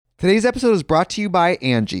Today's episode is brought to you by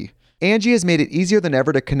Angie. Angie has made it easier than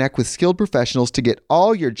ever to connect with skilled professionals to get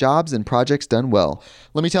all your jobs and projects done well.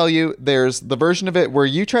 Let me tell you, there's the version of it where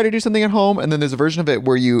you try to do something at home, and then there's a version of it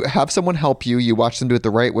where you have someone help you, you watch them do it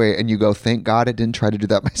the right way, and you go, thank God I didn't try to do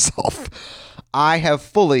that myself. I have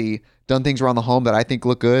fully done things around the home that I think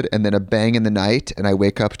look good, and then a bang in the night, and I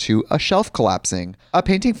wake up to a shelf collapsing, a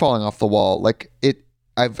painting falling off the wall.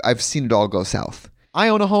 I've seen it all go south. I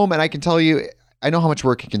own a home, and I can tell you, I know how much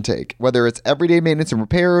work it can take. Whether it's everyday maintenance and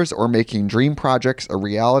repairs or making dream projects a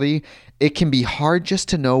reality, it can be hard just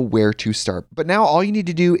to know where to start. But now all you need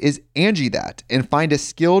to do is Angie that and find a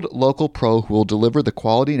skilled local pro who will deliver the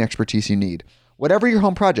quality and expertise you need. Whatever your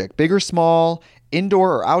home project, big or small,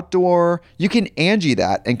 indoor or outdoor, you can Angie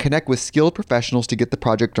that and connect with skilled professionals to get the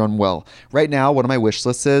project done well. Right now, one of my wish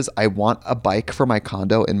lists is I want a bike for my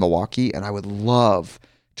condo in Milwaukee, and I would love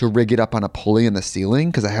to rig it up on a pulley in the ceiling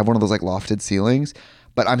because I have one of those like lofted ceilings,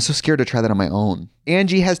 but I'm so scared to try that on my own.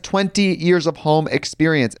 Angie has 20 years of home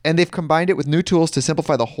experience, and they've combined it with new tools to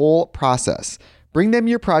simplify the whole process. Bring them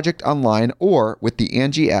your project online or with the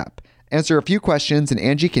Angie app. Answer a few questions and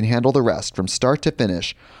Angie can handle the rest from start to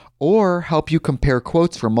finish, or help you compare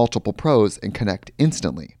quotes from multiple pros and connect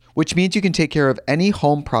instantly, which means you can take care of any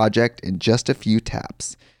home project in just a few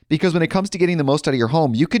taps. Because when it comes to getting the most out of your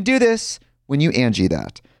home, you can do this when you Angie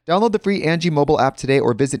that. Download the free Angie mobile app today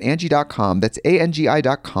or visit Angie.com. That's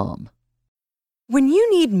ANGI.com. When you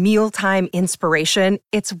need mealtime inspiration,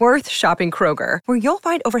 it's worth shopping Kroger, where you'll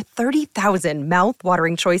find over 30,000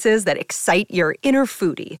 mouth-watering choices that excite your inner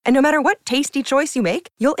foodie. And no matter what tasty choice you make,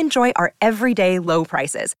 you'll enjoy our everyday low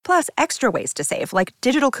prices, plus extra ways to save, like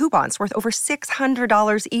digital coupons worth over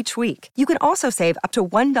 $600 each week. You can also save up to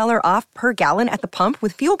 $1 off per gallon at the pump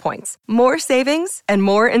with fuel points. More savings and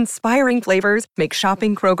more inspiring flavors make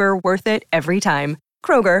shopping Kroger worth it every time.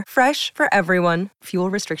 Kroger, fresh for everyone. Fuel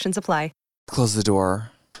restrictions apply. Close the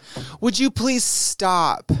door. Would you please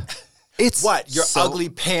stop? It's what? Your ugly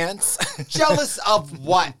pants? Jealous of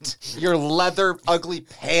what? Your leather ugly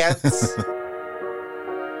pants?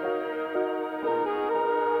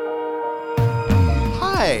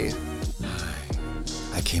 Hi.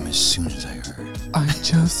 I came as soon as I heard. I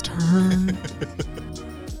just heard.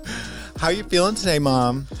 How are you feeling today,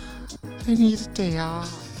 Mom? I need a day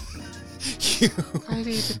off. I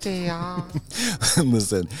need a day off.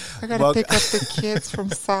 Listen. I gotta pick up the kids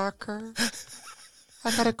from soccer.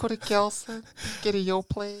 I gotta go to Gelson, get a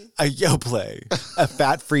Yoplait. A Yoplait. A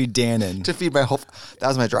fat-free Dannon. To feed my whole... That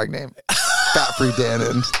was my drag name. Fat-free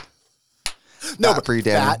Dannon. No, fat-free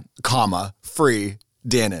Dannon. Fat, comma, free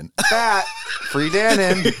Dannon. Fat-free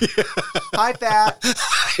Dannon. Yeah. Hi, Fat.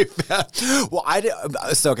 Hi, Fat. Well,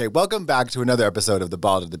 okay, welcome back to another episode of The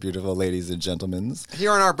Bald of the Beautiful Ladies and Gentlemen.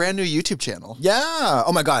 Here on our brand new YouTube channel. Yeah.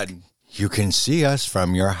 Oh, my God. You can see us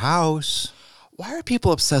from your house. Why are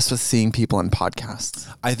people obsessed with seeing people in podcasts?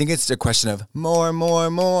 I think it's a question of more, more,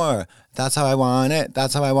 more. That's how I want it.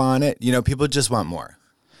 That's how I want it. You know, people just want more.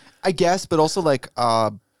 I guess, but also like...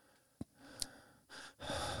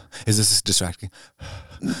 Is this distracting?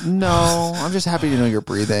 No, I'm just happy to know you're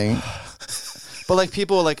breathing. But like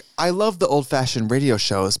people are like, I love the old-fashioned radio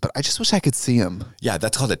shows, but I just wish I could see them. Yeah,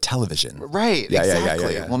 that's called a television. Right, yeah,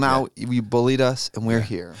 exactly. Yeah. Well, now you bullied us, and we're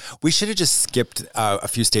here. We should have just skipped a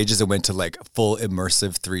few stages and went to like full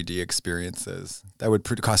immersive 3D experiences. That would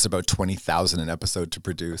cost about $20,000 an episode to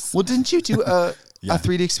produce. Well, didn't you do a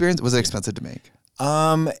 3D experience? Was it expensive to make?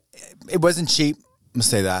 It wasn't cheap. I'm gonna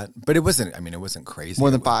say that, but it wasn't. I mean, it wasn't crazy.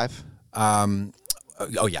 More than 5.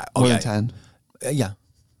 Oh yeah. More than 10. Yeah.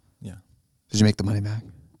 Did you make the money back?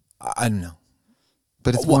 I don't know.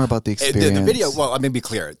 But it's more about the experience. The video. Well, let me be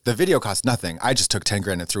clear. The video cost nothing. I just took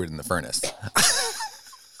 $10,000 and threw it in the furnace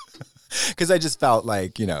because I just felt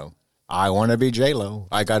like, you know, I want to be J-Lo.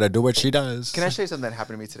 I got to do what she does. Can I show you something that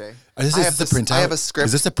happened to me today? Is this a printout? I have a script.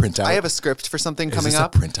 Is this a printout? I have a script for something coming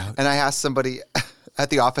up. Is this a printout? And I asked somebody at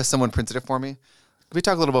the office, someone printed it for me. Can we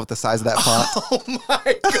talk a little bit about the size of that font? Oh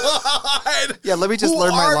my God. Yeah, let me just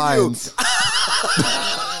learn my lines.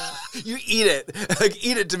 You eat it. Like,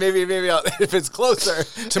 eat it to maybe if it's closer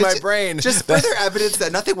to my brain. Just further evidence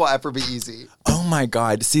that nothing will ever be easy. Oh my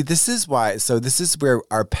God. See, this is why. So this is where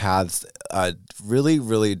our paths really,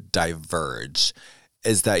 really diverge.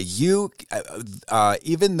 Is that you,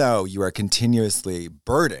 even though you are continuously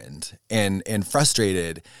burdened and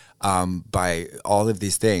frustrated by all of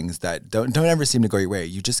these things that don't ever seem to go your way,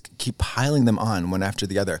 you just keep piling them on one after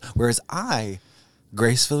the other. Whereas I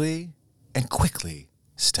gracefully and quickly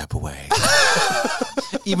step away.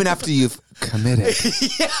 Even after you've committed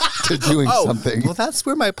to doing something. Well, that's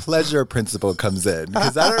where my pleasure principle comes in,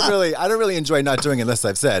 because I don't really enjoy not doing it unless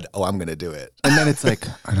I've said, "Oh, I'm going to do it." And then it's like,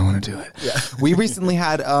 I don't want to do it. Yeah. We recently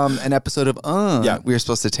had an episode of we were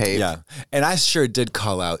supposed to tape. Yeah. And I sure did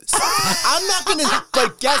call out. I'm not going to,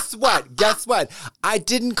 but guess what? Guess what? I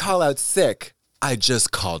didn't call out sick. I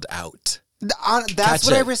just called out. That's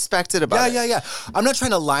what I respected about it. Yeah. I'm not trying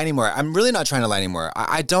to lie anymore. I'm really not trying to lie anymore.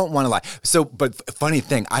 I don't want to lie. So, but funny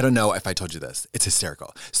thing, I don't know if I told you this. It's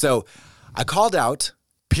hysterical. So I called out,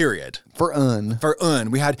 period. For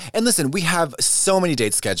we had, and listen, we have so many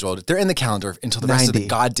dates scheduled. They're in the calendar until the rest of the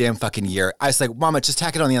goddamn fucking year. I was like, Mama, just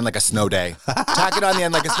tack it on the end like a snow day. Tack it on the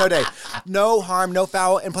end like a snow day. No harm, no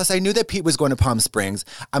foul. And plus I knew that Pete was going to Palm Springs.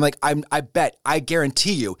 I'm like, I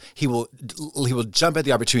guarantee you he will jump at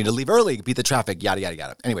the opportunity to leave early, beat the traffic, yada, yada,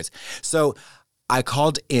 yada. Anyways, so I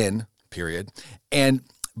called in, period.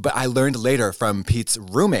 But I learned later from Pete's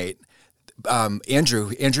roommate,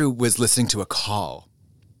 Andrew was listening to a call.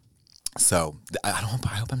 So I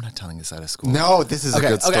hope I'm not telling this out of school. No, this is a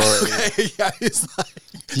good story. Okay. Yeah, he's like,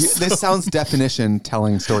 this sounds definition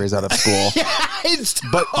telling stories out of school.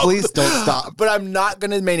 But please don't stop. But I'm not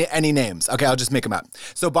going to name any names. Okay, I'll just make them up.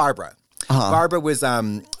 So Barbara. Barbara was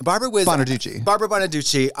Bonaducci. Barbara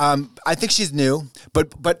Bonaducci. I think she's new,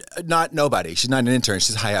 but not nobody. She's not an intern.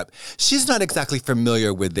 She's high up. She's not exactly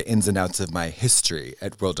familiar with the ins and outs of my history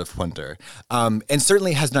at World of Wonder, and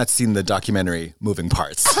certainly has not seen the documentary Moving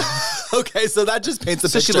Parts. Okay, so that just paints a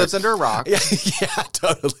picture. So she lives under a rock. Yeah,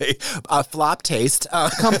 totally. Flop taste.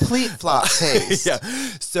 Complete flop taste. Yeah.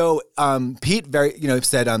 So Pete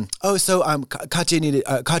said, Katya needed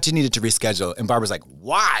to reschedule, and Barbara's like,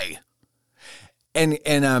 why? And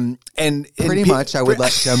pretty much I would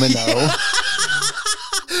let Gemma know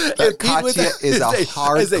that Katya is a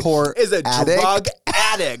hardcore addict. Drug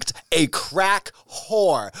addict, a crack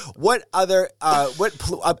whore. What other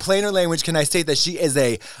plainer language can I state that she is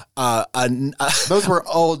a those were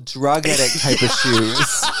old drug addict type of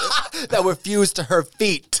shoes that were fused to her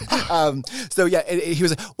feet. So yeah, he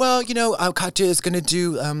was like, well, Katya is going to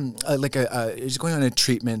do she's going on a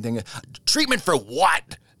treatment thing. Treatment for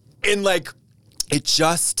what? And it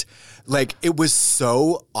just, it was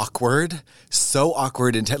so awkward. And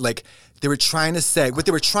what they were trying to say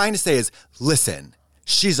is, listen,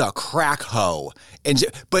 she's a crack hoe.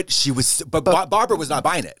 But Barbara was not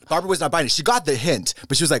buying it. She got the hint,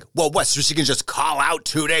 but she was like, well, what? So she can just call out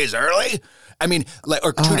 2 days early? I mean,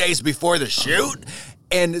 or 2 days before the shoot?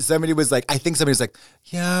 And somebody was like,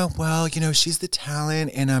 yeah, well, she's the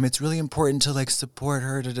talent, and it's really important to support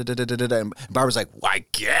her. And Barbara's like, well, I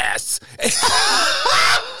guess.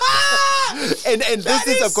 and this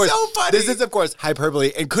is of course so funny. This is of course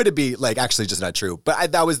hyperbole, and could it be actually just not true?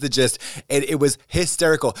 But that was the gist, and it was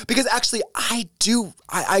hysterical because actually I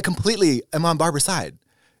completely am on Barbara's side.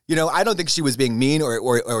 I don't think she was being mean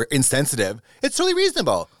or insensitive. It's totally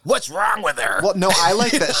reasonable. What's wrong with her? Well, no, I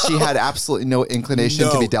like that she had absolutely no inclination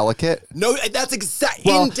to be delicate. No, that's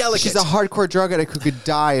indelicate. She's a hardcore drug addict who could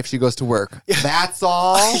die if she goes to work. That's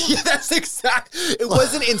all. Yeah, that's exact. It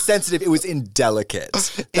wasn't insensitive. It was indelicate.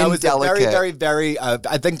 That was a very, very, very.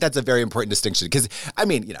 I think that's a very important distinction because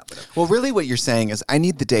whatever. Well, really, what you're saying is I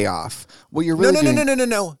need the day off. What you're really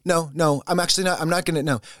No. I'm actually not. I'm not gonna.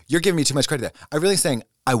 No, you're giving me too much credit there. I'm really saying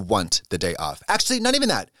I want the day off. Actually, not even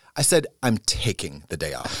that. I said I'm taking the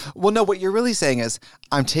day off. Well, no, what you're really saying is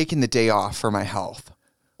I'm taking the day off for my health.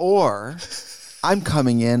 Or I'm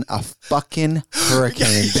coming in a fucking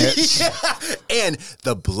hurricane, bitch. Yeah. And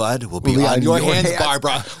the blood will be on your hands,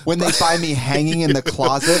 Barbara. When they find me hanging in the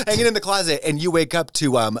closet. Hanging in the closet, and you wake up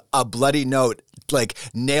to a bloody note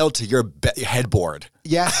nailed to your headboard.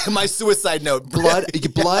 Yeah. My suicide note. Blood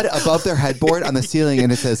above their headboard on the ceiling,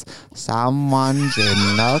 and it says, someone's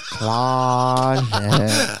in the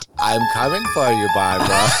closet. I'm coming for you,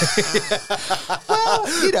 Barbara.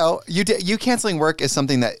 Well, you canceling work is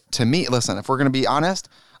something that, to me, listen, if we're going to be honest,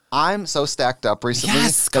 I'm so stacked up recently.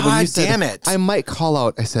 Yes, that when you said, damn it. I might call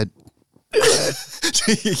out, I said, Go ahead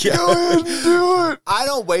and do it. I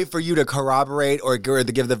don't wait for you to corroborate or to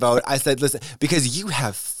give the vote. I said, listen, because you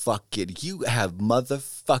have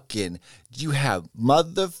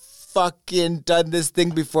motherfucking done this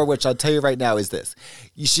thing before, which I'll tell you right now is this.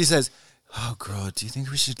 She says, oh, girl, do you think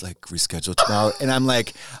we should reschedule tomorrow? And I'm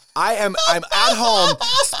like, I'm at home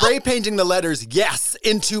spray painting the letters yes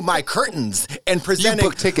into my curtains and presenting. You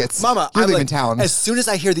book tickets. Mama, you're I'm leaving town. As soon as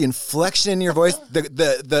I hear the inflection in your voice,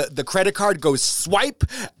 the credit card goes swipe.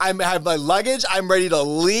 I have my luggage. I'm ready to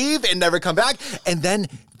leave and never come back. And then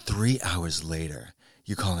 3 hours later,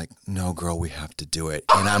 you call like, no, girl, we have to do it.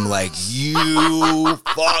 And I'm like, you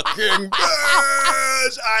fucking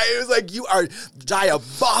bitch. I was like, you are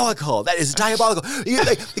diabolical. That is diabolical.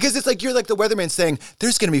 Because it's like, you're like the weatherman saying,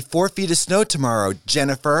 there's going to be 4 feet of snow tomorrow,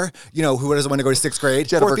 Jennifer. You know, who doesn't want to go to 6th grade?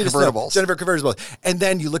 Jennifer 4 feet of snow. Convertibles. Jennifer Convertibles. And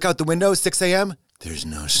then you look out the window, 6 a.m., there's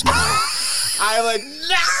no snow. I'm like,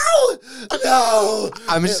 no.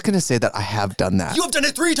 I'm just going to say that I have done that. You have done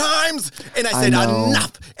it 3 times. And I said,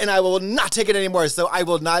 enough. And I will not take it anymore. So I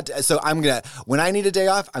will not. So I'm going to, when I need a day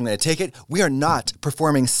off, I'm going to take it. We are not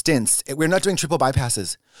performing stints. We're not doing triple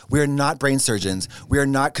bypasses. We're not brain surgeons. We're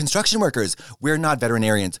not construction workers. We're not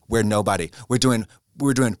veterinarians. We're nobody. We're doing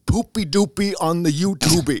poopy doopy on the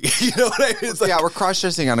YouTube. You know what I mean? It's like, yeah, we're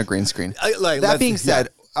cross-dressing on a green screen. That being said,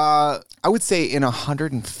 I would say in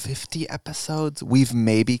 150 episodes, we've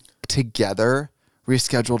maybe together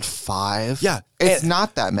rescheduled 5. Yeah. It's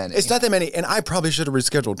not that many. It's not that many. And I probably should have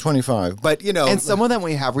rescheduled 25. But, you know. And some of them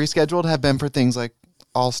we have rescheduled have been for things like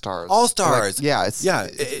All-Stars. All-Stars. Like,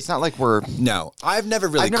 it's not like we're... No. I've never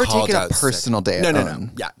taken a personal day. No.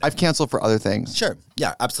 Yeah. I've canceled for other things. Sure.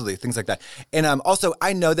 Yeah, absolutely. Things like that. And also,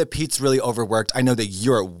 I know that Pete's really overworked. I know that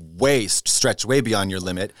you're stretched way beyond your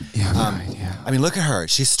limit. Yeah, yeah. I mean, look at her.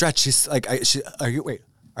 She's stretched. She's like, are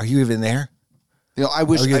you even there? You know, I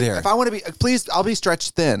wish there? If I want to be, please, I'll be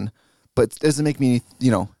stretched thin, but it doesn't make me,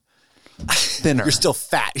 thinner. You're still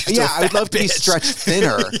fat. I would love to be stretched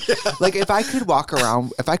thinner. Like if I could walk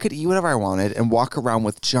around, if I could eat whatever I wanted and walk around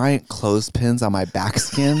with giant clothespins on my back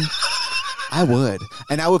skin, I would.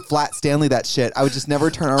 And I would flat Stanley that shit. I would just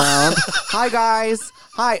never turn around. Hi guys.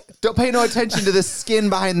 Hi. Don't pay no attention to the skin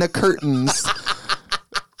behind the curtains.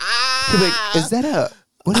 Like, is that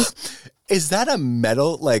a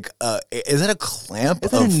metal, is that a clamp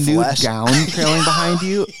is that of a nude flesh? gown trailing behind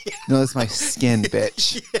you? No, that's my skin,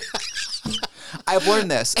 bitch. I've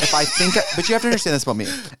learned this. But you have to understand this about me.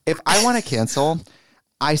 If I want to cancel,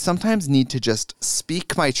 I sometimes need to just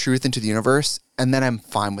speak my truth into the universe, and then I'm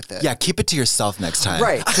fine with it. Yeah, keep it to yourself next time.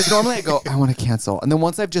 Right. Because normally I go, I want to cancel. And then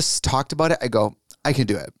once I've just talked about it, I go, I can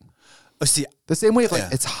do it. Oh, see, the same way if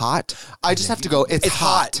it's hot, I just have to go, it's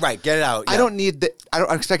hot. Right, get it out. Yeah. I don't need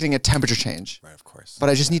I'm expecting a temperature change. Right, of course. But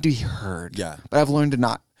I just need to be heard. Yeah. But I've learned to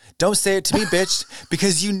not. Don't say it to me, bitch,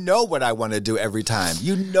 because you know what I want to do every time.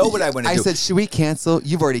 You know what I want to do. I said, should we cancel?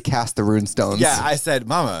 You've already cast the rune stones. Yeah, I said,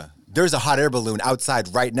 Mama, there's a hot air balloon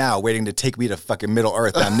outside right now waiting to take me to fucking Middle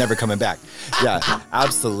Earth and I'm never coming back. Yeah,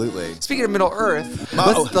 absolutely. Speaking of Middle Earth,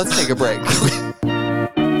 let's take a break.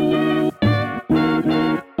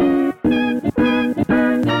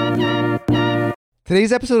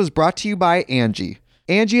 Today's episode is brought to you by Angie.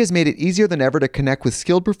 Angie has made it easier than ever to connect with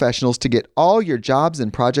skilled professionals to get all your jobs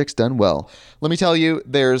and projects done well. Let me tell you,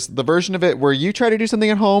 there's the version of it where you try to do something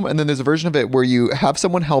at home, and then there's a version of it where you have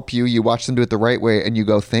someone help you, you watch them do it the right way, and you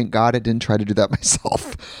go, thank God I didn't try to do that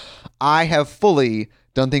myself. I have fully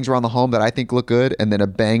done things around the home that I think look good, and then a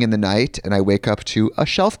bang in the night, and I wake up to a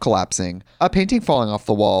shelf collapsing, a painting falling off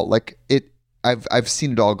the wall. I've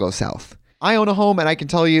seen it all go south. I own a home, and I can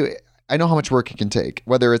tell you, I know how much work it can take.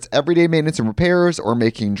 Whether it's everyday maintenance and repairs or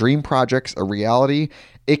making dream projects a reality,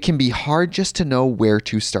 it can be hard just to know where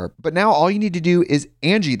to start. But now all you need to do is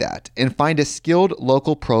Angie that and find a skilled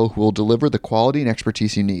local pro who will deliver the quality and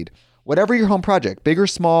expertise you need. Whatever your home project, big or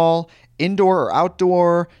small, indoor or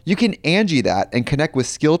outdoor, you can Angie that and connect with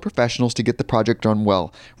skilled professionals to get the project done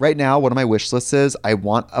well. Right now, one of my wish lists is I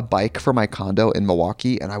want a bike for my condo in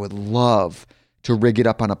Milwaukee, and I would love to rig it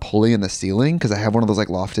up on a pulley in the ceiling because I have one of those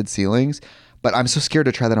lofted ceilings, but I'm so scared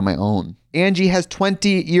to try that on my own. Angie has 20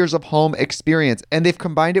 years of home experience, and they've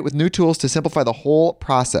combined it with new tools to simplify the whole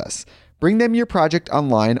process. Bring them your project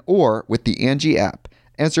online or with the Angie app.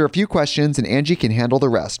 Answer a few questions and Angie can handle the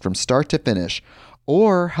rest from start to finish,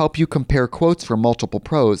 or help you compare quotes from multiple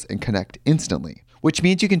pros and connect instantly, which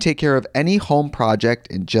means you can take care of any home project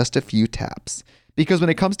in just a few taps. Because when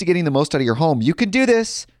it comes to getting the most out of your home, you can do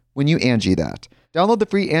this when you Angie that. Download the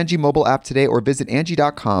free Angie mobile app today or visit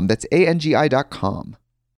Angie.com. That's ANGI.com.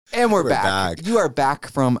 And we're back. You are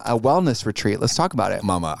back from a wellness retreat. Let's talk about it.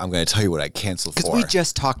 Mama, I'm going to tell you what I canceled for. Because we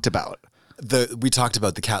just talked about. We talked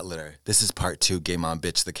about the cat litter. This is part 2, Game On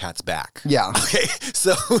Bitch, the cat's back. Yeah. Okay,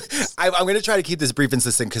 so I'm going to try to keep this brief and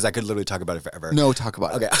succinct because I could literally talk about it forever. No, talk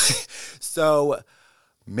about it. Okay, so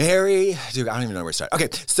Mary, dude, I don't even know where to start. Okay,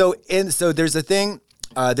 so there's a thing.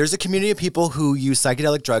 There's a community of people who use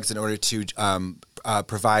psychedelic drugs in order to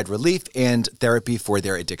provide relief and therapy for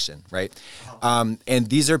their addiction, right? And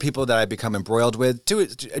these are people that I've become embroiled with.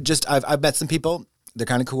 I've met some people. They're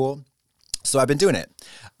kind of cool. So I've been doing it.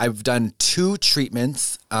 I've done 2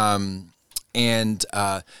 treatments, And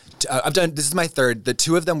I've done, this is my third. The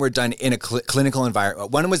two of them were done in a clinical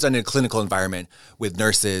environment. One was done in a clinical environment with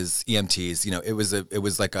nurses, EMTs. You know, it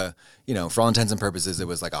was like a, you know, for all intents and purposes, it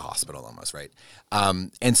was like a hospital almost, right?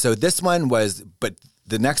 And so this one was, but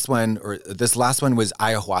the next one, or this last one was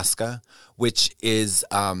ayahuasca, which is,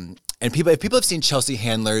 and if people have seen Chelsea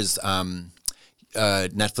Handler's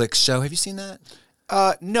Netflix show, have you seen that?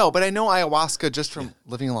 No, but I know ayahuasca just from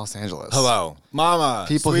living in Los Angeles. Hello, mama.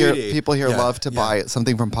 People here love to buy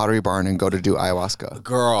something from Pottery Barn and go to do ayahuasca.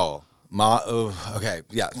 Girl, okay,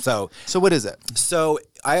 yeah. So what is it? So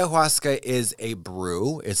ayahuasca is a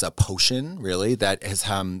brew. It's a potion, really, that has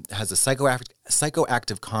a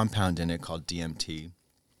psychoactive compound in it called DMT,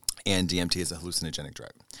 and DMT is a hallucinogenic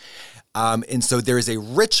drug. And so there is a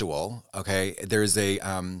ritual. Okay, there is a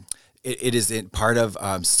it is part of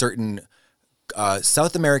certain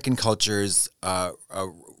South American cultures,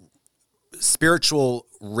 spiritual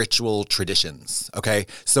ritual traditions. Okay,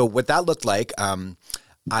 so what that looked like,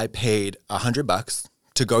 I paid $100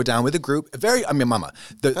 to go down with a group. Mama,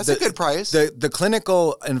 that's a good price. The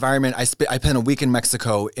clinical environment. I spent a week in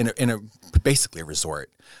Mexico in a basically a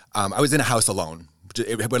resort. I was in a house alone.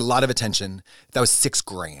 It had a lot of attention. That was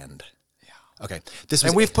 $6,000. Okay.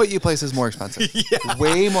 And we've put you places more expensive. Yeah.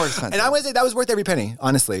 Way more expensive. And I would say that was worth every penny,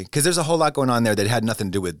 honestly, because there's a whole lot going on there that had nothing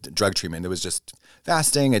to do with drug treatment. It was just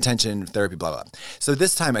fasting, attention, therapy, blah, blah. So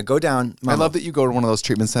this time I go down. I love that you go to one of those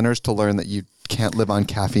treatment centers to learn that you can't live on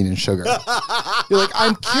caffeine and sugar. You're like,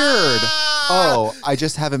 I'm cured. Oh, I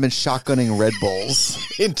just haven't been shotgunning Red Bulls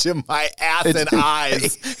into my ass and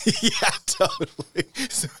eyes. Yeah, totally.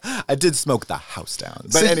 So I did smoke the house down.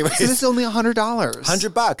 But anyway, so this is only $100.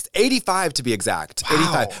 $100, $85 to be exact.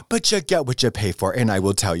 Wow. 85. But you get what you pay for, and I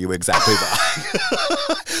will tell you exactly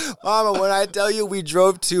why. Mama, when I tell you we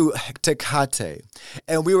drove to Katya,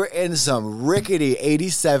 and we were in some rickety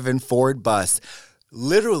 87 Ford bus,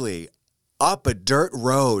 literally up a dirt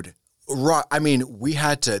road. I mean,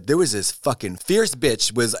 there was this fucking fierce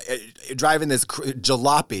bitch was driving this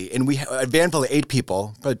jalopy, and we had a van full of 8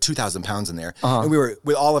 people, probably 2,000 pounds in there. Uh-huh. And we were,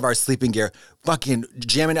 with all of our sleeping gear, fucking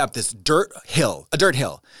jamming up this dirt hill.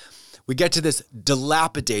 We get to this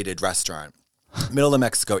dilapidated restaurant, middle of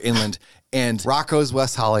Mexico, inland, and Rocco's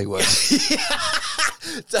West Hollywood.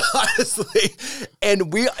 So honestly, and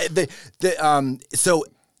so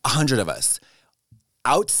 100 of us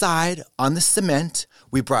outside on the cement.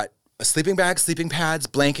 We brought a sleeping bag, sleeping pads,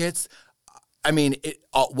 blankets. I mean,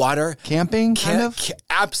 water. Camping, kind of?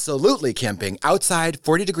 Absolutely camping. Outside,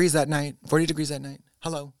 40 degrees that night.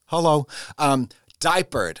 Hello.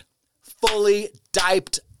 Diapered. Fully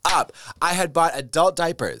diped up. I had bought adult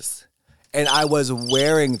diapers, and I was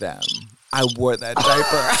wearing them. I wore that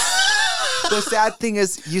diaper. The sad thing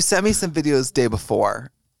is, you sent me some videos day before.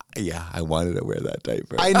 Yeah, I wanted to wear that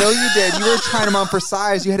diaper. I know you did. You were trying them on for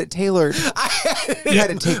size. You had it tailored. You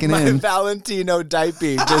had it taken in. My Valentino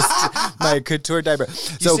diaper, just my couture diaper.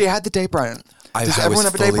 So you had the diaper on. Does everyone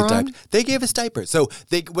have a diaper on? They gave us diapers. So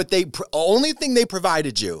only thing they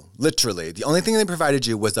provided you, literally, the only thing they provided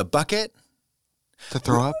you was a bucket. To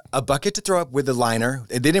throw up? A bucket to throw up with a liner.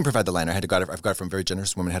 They didn't provide the liner. I've got it from a very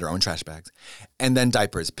generous woman, had her own trash bags. And then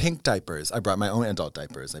diapers, pink diapers. I brought my own adult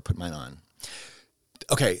diapers. I put mine on.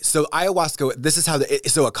 Okay, so ayahuasca, this is how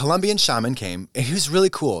so a Colombian shaman came, and he was really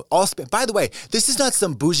cool. By the way, this is not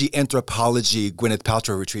some bougie anthropology Gwyneth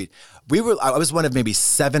Paltrow retreat. I was one of maybe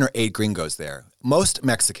 7 or 8 gringos there. Most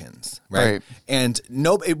Mexicans, right? And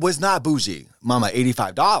no, it was not bougie. Mama,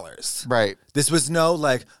 $85. Right. This was no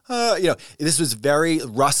this was very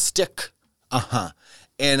rustic.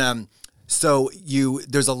 And so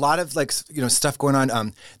there's a lot of stuff going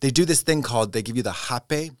on. They do this thing called, they give you the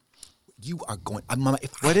hape. You are going, Mama.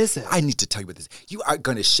 What is it? I need to tell you what this is. You are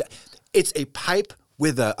going to it's a pipe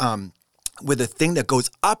with a thing that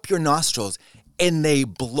goes up your nostrils, and they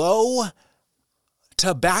blow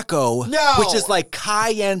tobacco, which is like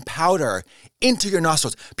cayenne powder, into your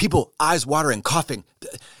nostrils. People, eyes watering, coughing.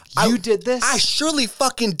 You did this? I surely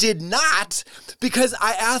fucking did not, because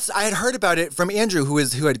I had heard about it from Andrew, who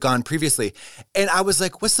had gone previously, and I was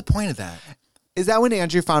like, what's the point of that? Is that when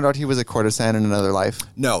Andrew found out he was a courtesan in another life?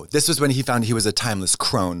 No, this was when he found he was a timeless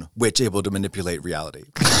crone, which able to manipulate reality.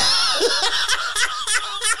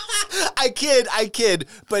 I kid,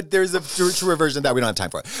 but there's a true version of that we don't have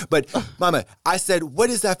time for. But Mama, I said, what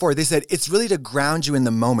is that for? They said, it's really to ground you in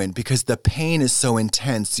the moment, because the pain is so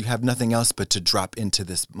intense, you have nothing else but to drop into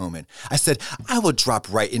this moment. I said, I will drop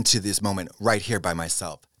right into this moment right here by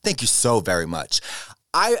myself. Thank you so very much.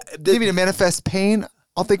 You mean to manifest pain?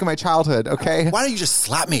 I'll think of my childhood, okay? Why don't you just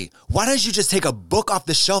slap me? Why don't you just take a book off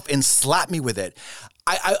the shelf and slap me with it?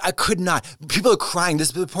 I could not. People are crying.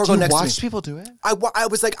 This poor girl You next to me. watched people do it? I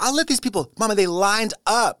was like, I'll let these people. Mama, they lined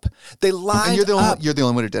up. They lined And up. you're the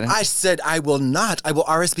only one who didn't? I said, I will not. I will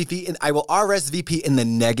RSVP in the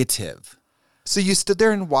negative. So you stood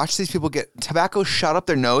there and watched these people get tobacco shot up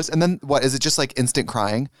their nose, and then what? Is it just like instant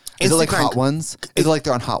crying? Is Instant it like crying. Hot Ones? Is it like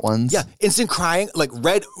they're on Hot Ones? Yeah, instant crying, like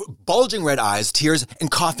bulging red eyes, tears,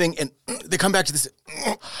 and coughing, and they come back to this.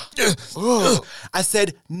 I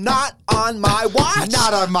said, not on my watch.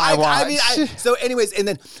 Not on my watch.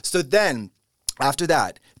 So then, after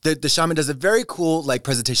that, the shaman does a very cool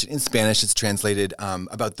presentation in Spanish. It's translated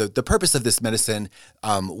about the purpose of this medicine,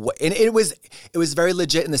 and it was very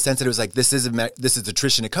legit in the sense that it was like, this is the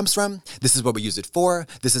tradition it comes from. This is what we use it for.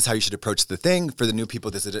 This is how you should approach the thing for the new people.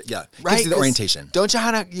 This is it. Yeah, Right. gives you the orientation. Don't you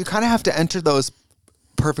kind of have to enter those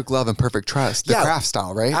perfect love and perfect trust, the craft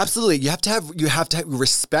style, right? Absolutely. You have to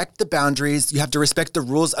respect the boundaries. You have to respect the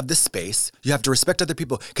rules of the space. You have to respect other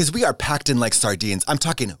people because we are packed in like sardines. I'm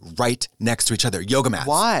talking right next to each other. Yoga mats.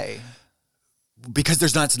 Why? Because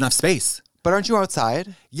there's not enough space. But aren't you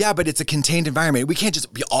outside? Yeah, but it's a contained environment. We can't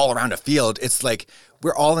just be all around a field. It's like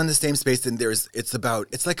we're all in the same space, and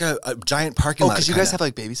it's like a giant parking lot. Oh, because you guys have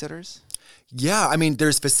like babysitters? Yeah, I mean,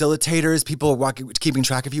 there's facilitators, people walking, keeping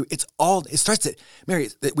track of you. It starts at, Mary,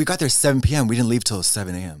 we got there 7 p.m. We didn't leave till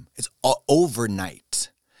 7 a.m. It's all overnight.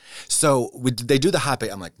 So they do the hot bait.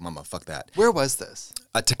 I'm like, Mama, fuck that. Where was this?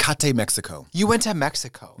 Tecate, Mexico. You went to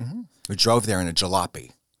Mexico. Mm-hmm. We drove there in a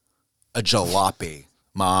jalopy.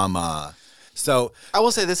 Mama. So I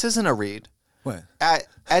will say this isn't a read. what?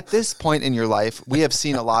 At this point in your life, we have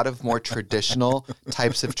seen a lot of more traditional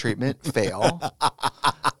types of treatment fail.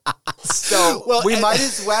 So we might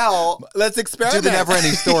as well Let's experiment. do the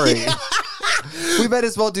never-ending story. We might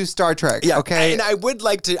as well do Star Trek. Yeah, okay. And I would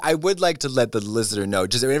like to let the listener know,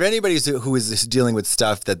 just if anybody who is dealing with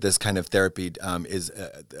stuff that this kind of therapy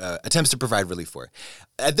attempts to provide relief for.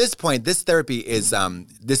 At this point, this therapy is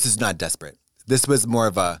this is not desperate. This was more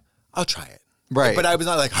of a I'll try it. Right. But I was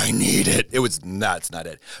not like I need it. It was that's not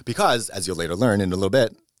it. Because as you'll later learn in a little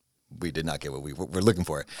bit, we did not get what we were looking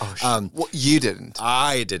for. Oh, well, you didn't.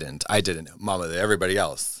 I didn't. Mama, everybody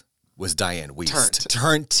else was Diane Wiest.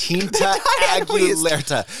 Turned. Tinta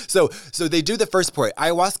Aguilera. So they do the first pour.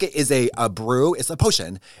 Ayahuasca is a brew. It's a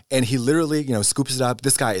potion. And he literally, scoops it up.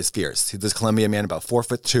 This guy is fierce. He's this Colombian man, about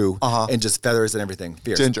 4'2", and just feathers and everything.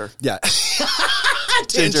 Fierce. Ginger. Yeah.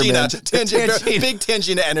 Tangina. Big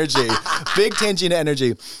Tangina energy. Big Tangina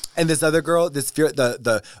energy. And this other girl,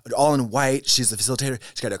 the all in white, she's the facilitator.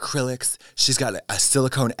 She's got acrylics. She's got a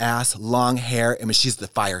silicone ass, long hair. I mean, she's the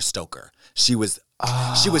fire stoker. She was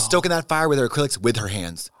stoking that fire with her acrylics with her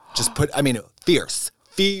hands. Fierce.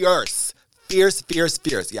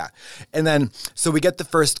 Yeah. And then, so we get the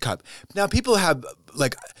first cup. Now, people have,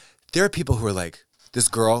 there are people who are like, this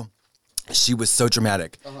girl, she was so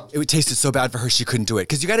dramatic. It tasted so bad for her, she couldn't do it.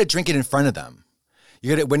 Because you got to drink it in front of them.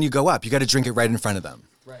 When you go up, you got to drink it right in front of them.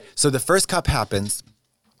 Right. So the first cup happens,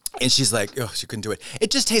 and she's like, "Oh, she couldn't do it."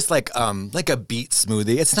 It just tastes like a beet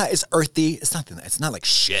smoothie. It's earthy. It's not like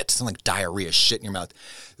shit. It's not like diarrhea shit in your mouth.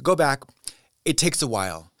 Go back. It takes a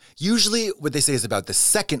while. Usually, what they say is about the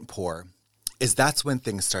second pour, is that's when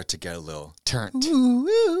things start to get a little Turned.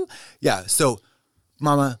 Ooh. Yeah. So,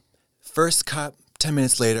 Mama, first cup. 10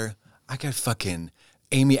 minutes later, I got fucking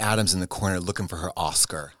Amy Adams in the corner looking for her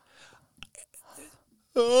Oscar.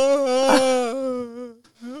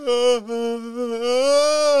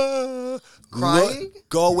 Crying?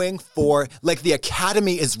 Going for, the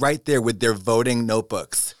Academy is right there with their voting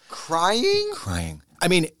notebooks. Crying? Crying. I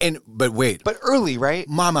mean, but wait. But early, right?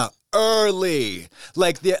 Mama, early.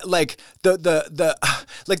 The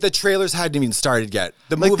trailers hadn't even started yet.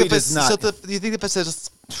 The movie does not. So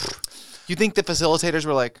you think the facilitators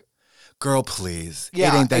were like, girl, please.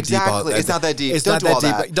 Yeah, it ain't that exactly. deep. It's not that deep. It's Don't not do all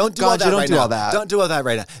that that. deep. Don't do God, all that you don't right do now. all that. Don't do all that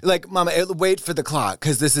right now. Mama, wait for the clock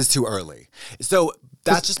because this is too early. So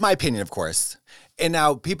that's just my opinion, of course. And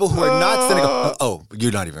now people who are not cynical, oh,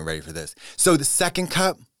 you're not even ready for this. So the second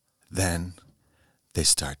cup, then they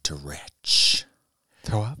start to retch.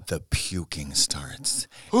 throw up? The puking starts.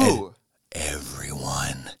 Who? And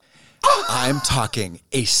everyone. I'm talking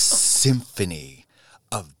a symphony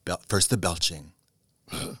of first the belching.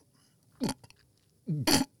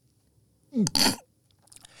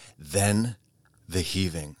 Then the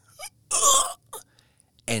heaving.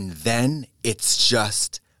 And then it's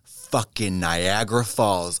just fucking Niagara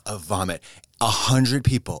Falls of vomit. 100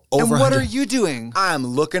 people. Over And what 100. are you doing? I'm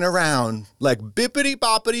looking around like bippity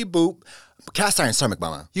boppity boop. Cast iron stomach,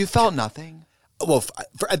 Mama. You felt nothing. Well,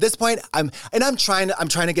 at this point, I'm trying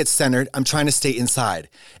to get centered. I'm trying to stay inside,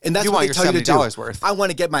 and that's You what want they your tell you to do. $70 worth. I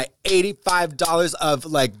want to get my $85 of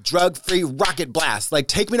like drug-free rocket blast. Like,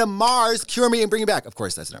 take me to Mars, cure me, and bring me back. Of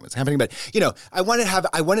course, that's not what's happening, but I want to have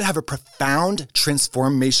a profound,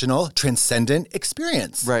 transformational, transcendent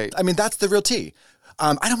experience. Right. I mean, that's the real tea.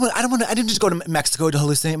 I didn't just go to Mexico to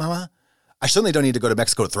hallucinate, Mama. I certainly don't need to go to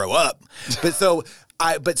Mexico to throw up. But so,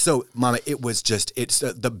 Mama, it's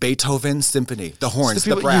the Beethoven symphony, the horns,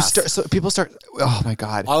 the brass. People start, oh my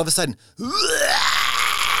God. All of a sudden,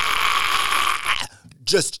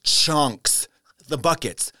 just chunks, the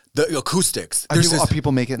buckets, the acoustics. Are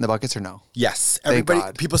people making it in the buckets or no? Yes. Thank Everybody,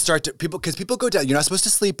 God. because people go down. You're not supposed to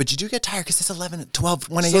sleep, but you do get tired because it's 11, 12,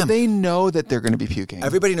 1 a.m. So they know that they're going to be puking.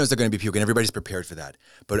 Everybody knows they're going to be puking. Everybody's prepared for that.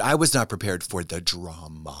 But I was not prepared for the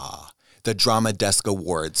drama. The Drama Desk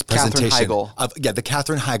Awards presentation. Katherine Heigl. The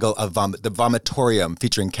Katherine Heigl of the Vomitorium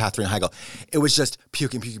featuring Katherine Heigl. It was just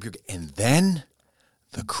puking. And then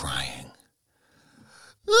the crying.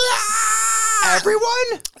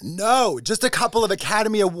 Everyone? No, just a couple of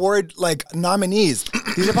Academy Award nominees.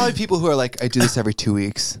 These are probably people who are like, I do this every 2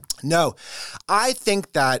 weeks. No, I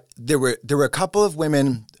think that there were a couple of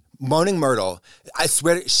women. Moaning Myrtle, I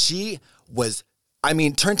swear she was. I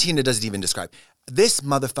mean, Tarantino doesn't even describe this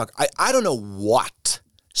motherfucker. I don't know what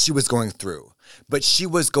she was going through, but she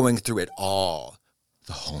was going through it all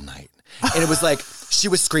the whole night. And it was like, she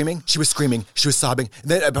was screaming, she was sobbing.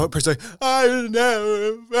 And then a person like, I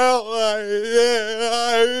never felt like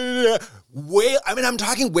it. I'm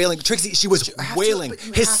talking wailing. Trixie, she was wailing.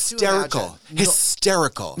 Hysterical.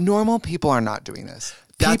 Normal people are not doing this.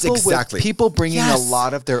 That's exactly. People bringing a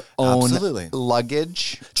lot of their own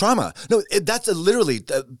luggage. Trauma. No, that's literally,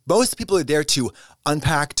 most people are there to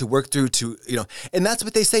unpack, to work through, and that's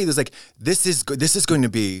what they say. There's like, this is going to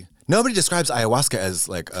be, nobody describes ayahuasca as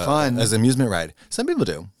like fun, as an amusement ride. Some people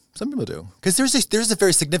do. Because there's a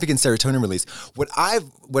very significant serotonin release. What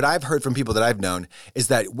I've heard from people that I've known is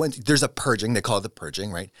that when there's a purging, they call it the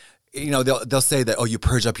purging, right? They'll say that, oh, you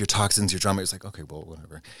purge up your toxins, your drama. It's like, okay, well,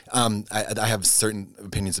 whatever. I have certain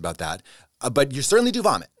opinions about that. But you certainly do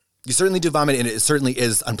vomit. And it certainly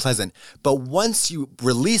is unpleasant. But once you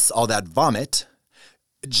release all that vomit,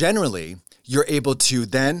 generally, you're able to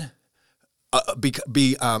then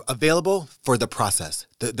be available for the process,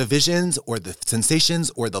 the visions or the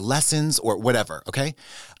sensations or the lessons or whatever, okay?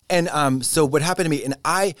 And so what happened to me,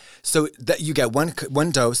 so that you get one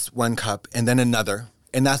dose, 1 cup, and then another.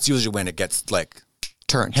 And that's usually when it gets like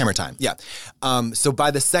turned. Hammer time. Yeah. So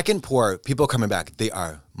by the second pour, people coming back, they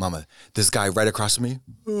are, Mama, this guy right across from me.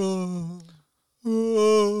 Were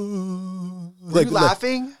you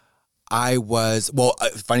laughing? I was,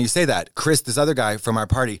 funny you say that. Chris, this other guy from our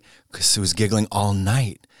party, Chris was giggling all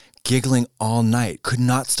night. Could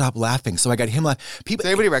not stop laughing. So I got him laughing. Did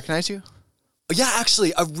anybody recognize you? Yeah,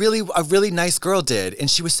 actually, a really nice girl did, and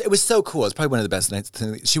it was so cool. It's probably one of the best nights.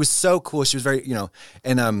 She was so cool. She was very,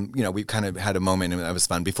 and we kind of had a moment, and that was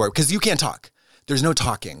fun before because you can't talk. There's no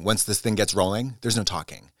talking once this thing gets rolling. There's no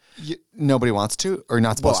talking. Nobody wants to, or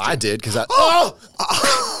not supposed to. Well, I did because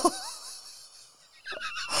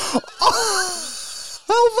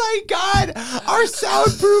Oh my God! Our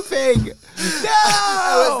soundproofing.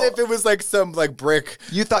 No. As if it was like some brick.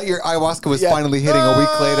 You thought your ayahuasca was finally hitting a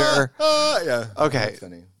week later. Yeah. Okay. That's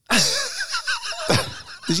funny.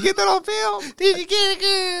 Did you get that on film? Did you get it,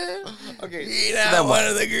 girl? Okay. Eat out one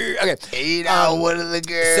of the girls. Okay. Eat out one of the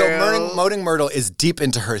girls. So Moaning Myrtle is deep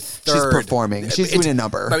into her third. She's performing. She's doing a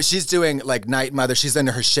number. But she's doing like Night Mother. She's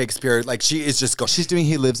into her Shakespeare. Like she is just going. She's doing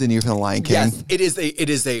He Lives in You from The Lion King. Yes. It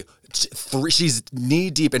is a she's knee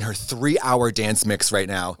deep in her 3-hour dance mix right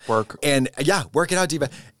now. Work it out, diva.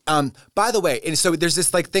 By the way, and so there's this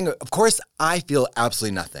thing. Of course, I feel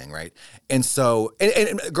absolutely nothing, right? And so,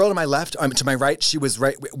 and a girl to my left, to my right, she was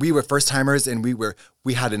right. We were first timers, and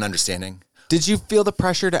we had an understanding. Did you feel the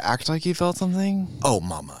pressure to act like you felt something? Oh,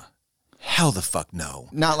 Mama, hell the fuck no.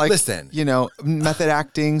 Not like method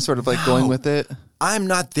acting, sort of like going with it. I'm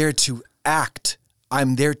not there to act.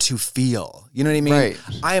 I'm there to feel. You know what I mean? Right.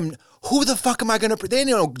 Who the fuck am I going to? They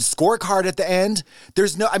scorecard at the end.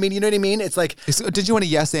 There's no. I mean, you know what I mean? It's like. Did you want to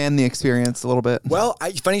yes and the experience a little bit? Well,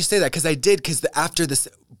 funny you say that because I did. Because after this,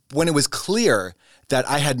 when it was clear that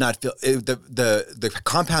I had not feel the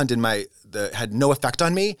compound in my had no effect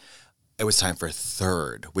on me, it was time for a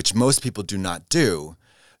third, which most people do not do.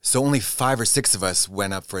 So only 5 or 6 of us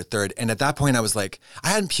went up for a third, and at that point, I was like, I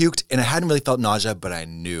hadn't puked and I hadn't really felt nausea, but I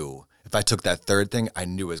knew if I took that third thing, I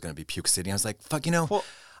knew it was going to be puke city. I was like, fuck,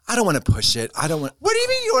 I don't want to push it. I don't want. What do you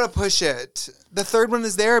mean you want to push it? The third one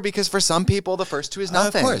is there because for some people, the first two is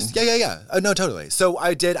nothing. Of course. Yeah. No, totally. So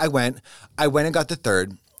I did. I went and got the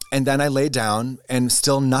third, and then I laid down and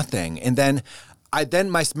still nothing. And then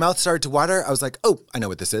my mouth started to water. I was like, oh, I know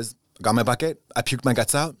what this is. I got my bucket. I puked my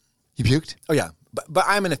guts out. You puked? Oh, yeah. But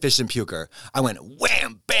I'm an efficient puker. I went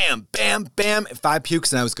wham, bam, bam, bam, 5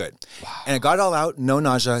 pukes, and I was good. Wow. And I got it all out. No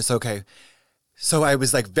nausea. It's okay. So I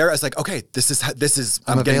was like, okay, this is,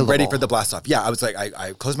 I'm getting ready for the blast off. Yeah, I was like,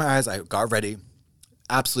 I closed my eyes. I got ready.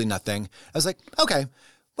 Absolutely nothing. I was like, okay,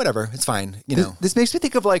 whatever. It's fine. You know. This makes me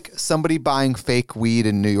think of like somebody buying fake weed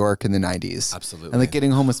in New York in the 90s. Absolutely. And like getting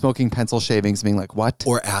home and smoking pencil shavings, being like, what?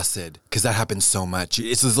 Or acid, because that happens so much.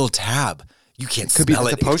 It's this little tab. You can't Could be smell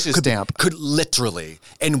like it. the postage stamp. Could literally.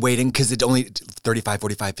 And waiting, because it only 35,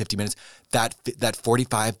 45, 50 minutes. That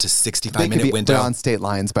 45 to 65 minute window. They're on state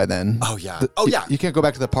lines by then. Oh, yeah. You can't go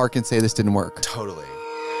back to the park and say this didn't work. Totally.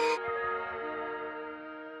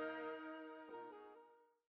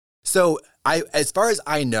 So as far as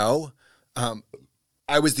I know,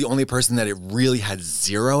 I was the only person that it really had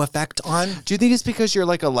zero effect on. Do you think it's because you're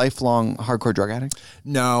like a lifelong hardcore drug addict?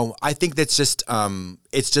 No, I think that's just,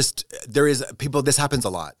 this happens a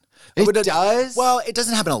lot. It does? Well, it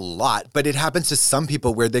doesn't happen a lot, but it happens to some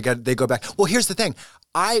people where they go back. Well, here's the thing.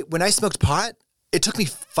 When I smoked pot, it took me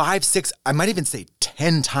 5, 6, I might even say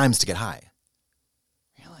 10 times to get high.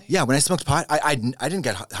 Really? Yeah, when I smoked pot, I didn't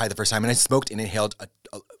get high the first time, and I smoked and inhaled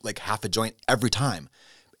like half a joint every time.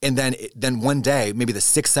 And then one day, maybe the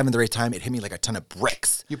 6th, 7th, or 8th time, it hit me like a ton of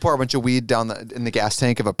bricks. You pour a bunch of weed down in the gas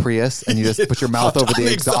tank of a Prius, and you just put your mouth over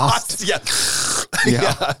the exhaust. Yeah.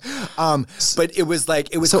 Yeah. But it was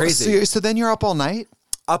crazy. So then you're up all night?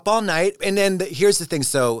 Up all night. And then here's the thing.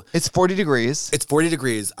 So it's 40 degrees. It's 40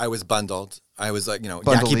 degrees. I was bundled. I was like, Bundolina.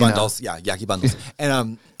 yaki bundles. Yeah, yaki bundles.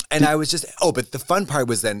 And I was just, but the fun part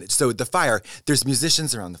was then, so the fire, there's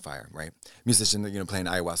musicians around the fire, right? Musicians, playing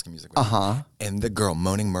ayahuasca music. Right? Uh-huh. And the girl,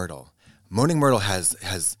 Moaning Myrtle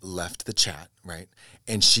has left the chat, right?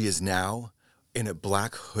 And she is now in a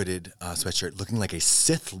black hooded sweatshirt looking like a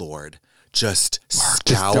Sith Lord, just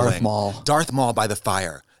scowling. Darth Maul by the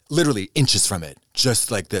fire, literally inches from it,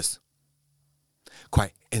 just like this.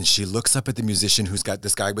 Quiet. And she looks up at the musician who's got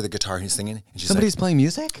this guy with a guitar who's singing. And she's Somebody's playing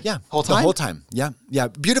music? Yeah. Whole time? The whole time. Yeah. Yeah.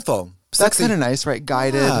 Beautiful. That's Sexy. kind of nice, right?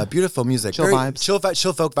 Guided. Yeah. Beautiful music. Chill vibes. Chill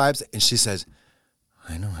folk vibes. And she says,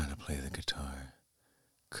 I know how to play the guitar.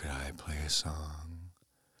 Could I play a song?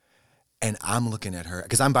 And I'm looking at her,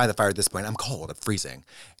 because I'm by the fire at this point. I'm cold. I'm freezing.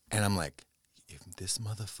 And I'm like, if this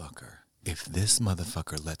motherfucker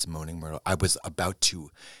lets Moaning Myrtle, I was about to,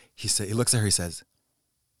 he looks at her, he says,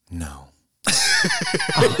 no.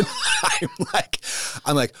 I'm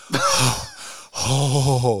like,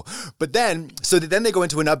 oh. But then they go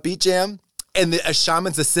into an upbeat jam, and a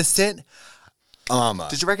shaman's assistant.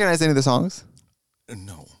 Did you recognize any of the songs?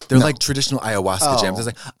 No. They're like traditional ayahuasca jams. It's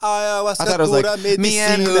like, ayahuasca. I thought it was like, me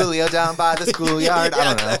and Julio down by the schoolyard.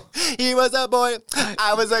 I don't know. He was a boy,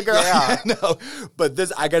 I was a girl. Yeah. No. But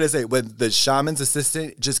this, I gotta say, when the shaman's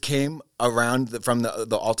assistant just came around from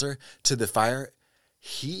the altar to the fire,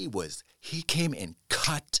 he came and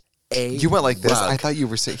cut a You went like this. rug. I thought you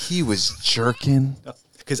were saying he was jerking.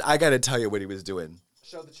 Because I got to tell you what he was doing.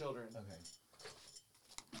 Show the children.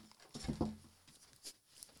 Okay.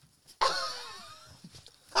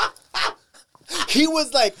 He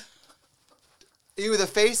was like... Ew, the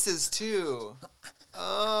faces too.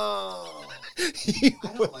 Oh. I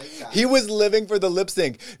don't like that. He was living for the lip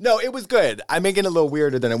sync. No, it was good. I'm making it a little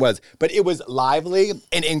weirder than it was. But it was lively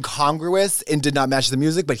and incongruous and did not match the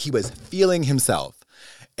music, but he was feeling himself.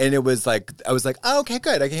 And it was like, I was like, oh, okay,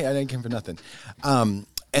 good. I didn't come for nothing. And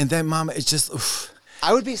then, Mama, it's just... Oof.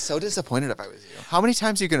 I would be so disappointed if I was you. How many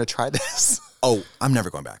times are you going to try this? Oh, I'm never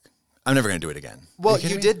going back. I'm never going to do it again. Well,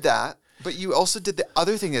 you did that, but you also did the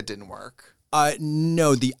other thing that didn't work.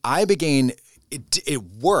 No, the Ibogaine... It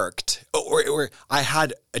worked, or I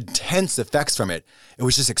had intense effects from it. It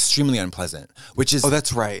was just extremely unpleasant, which is... Oh,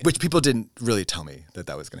 that's right. Which people didn't really tell me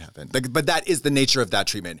that was going to happen. But that is the nature of that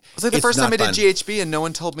treatment. It was like the first time I did GHB and no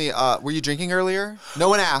one told me, were you drinking earlier? No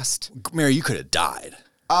one asked. Mary, you could have died.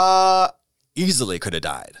 Easily could have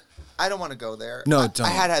died. I don't want to go there. No, don't.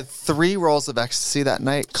 I had 3 rolls of ecstasy that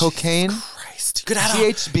night. Cocaine. Christ. You could have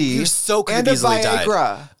GHB. You so could and have easily a Viagra.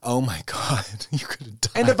 died. Oh my God. You could have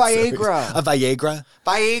died. And a Viagra. A Viagra?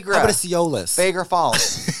 Viagra. How about a Cialis? Viagra Falls.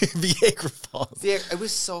 Viagra Falls. It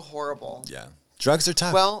was so horrible. Yeah. Drugs are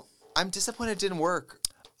tough. Well, I'm disappointed it didn't work.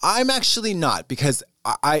 I'm actually not, because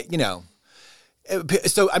I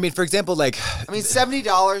so, I mean, for example, like... I mean,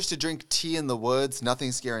 $70 to drink tea in the woods,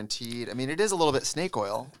 nothing's guaranteed. I mean, it is a little bit snake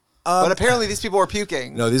oil. But apparently these people were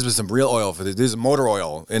puking. No, these was some real oil for this. This is motor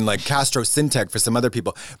oil and like Castro Syntec for some other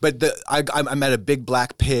people. But I met a big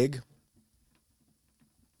black pig.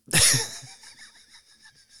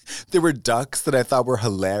 There were ducks that I thought were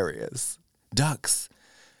hilarious. Ducks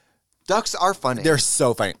are funny. They're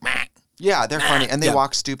so funny. Yeah, they're funny. And they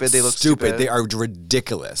walk stupid. They look stupid. They are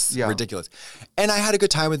ridiculous. Yeah. Ridiculous. And I had a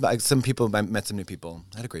good time with some people. I met some new people.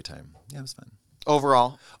 I had a great time. Yeah, it was fun.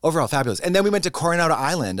 Overall, fabulous. And then we went to Coronado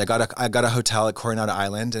Island. I got a hotel at Coronado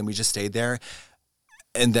Island, and we just stayed there.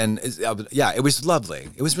 And then, it was lovely.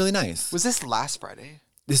 It was really nice. was this last Friday?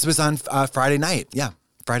 This was on Friday night. Yeah,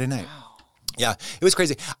 Friday night. Wow. Yeah, it was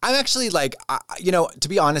crazy. I'm actually like, to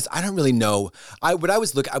be honest, I don't really know.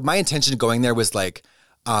 My intention of going there was like,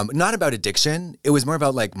 not about addiction. It was more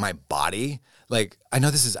about like my body. Like, I know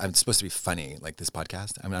I'm supposed to be funny, like this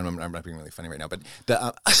podcast. I'm not being really funny right now, but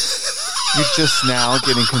You're just now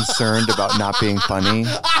getting concerned about not being funny.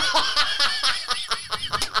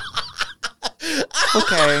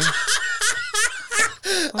 Okay.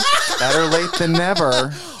 Better late than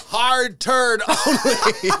never. Hard turn only.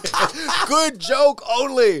 Good joke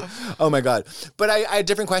only. Oh my God. But I had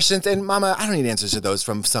different questions, and Mama, I don't need answers to those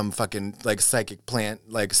from some fucking like psychic plant,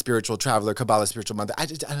 like spiritual traveler, Kabbalah spiritual mother.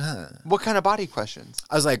 What kind of body questions?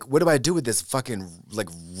 I was like, what do I do with this fucking like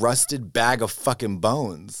rusted bag of fucking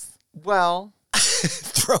bones? Well,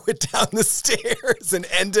 throw it down the stairs and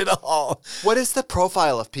end it all. What is the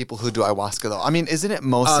profile of people who do ayahuasca though? I mean, isn't it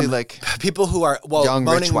mostly like people who are young,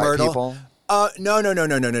 moaning rich white myrtle? people? No.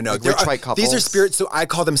 Like rich white couples? These are spirits. So I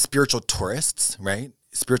call them spiritual tourists, right?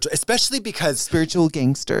 Spiritual, especially because spiritual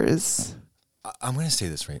gangsters. I'm going to say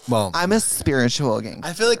this right. Well, I'm a spiritual gangster.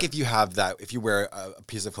 I feel like if you have that, if you wear a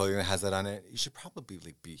piece of clothing that has that on it, you should probably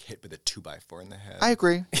like be hit with a 2x4 in the head. I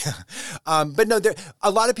agree. Yeah. But no,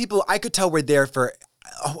 a lot of people I could tell were there for.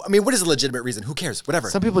 I mean, what is a legitimate reason? Who cares?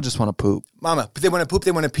 Whatever. Some people just want to poop. Mama, they want to poop.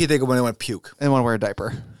 They want to pee. They want to puke. They want to wear a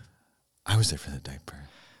diaper. I was there for the diaper.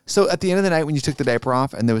 So at the end of the night, when you took the diaper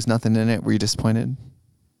off and there was nothing in it, were you disappointed?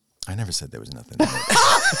 I never said there was nothing in it.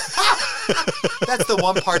 That's the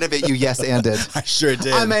one part of it you yes-anded. I sure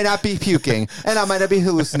did. I may not be puking and I might not be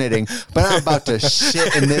hallucinating, but I'm about to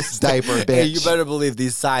shit in this diaper, bitch. Hey, you better believe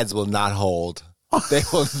these sides will not hold. They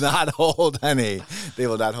will not hold, honey. They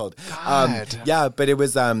will not hold. Yeah, but it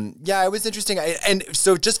was, it was interesting. And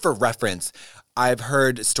so just for reference, I've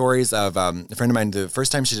heard stories of a friend of mine, the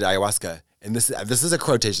first time she did ayahuasca, and this is a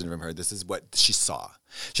quotation from her. This is what she saw.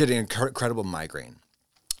 She had an incredible migraine.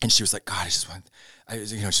 And she was like, God, she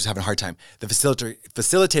was having a hard time. The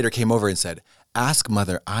facilitator came over and said, ask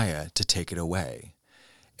Mother Aya to take it away.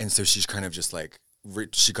 And so she's kind of just like,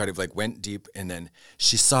 she kind of like went deep, and then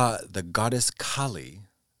she saw the goddess Kali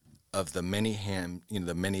of the many-hand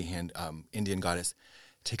Indian goddess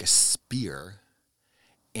take a spear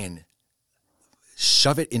and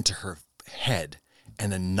shove it into her head,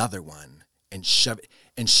 and another one, and shove it.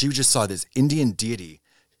 And she just saw this Indian deity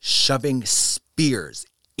shoving spears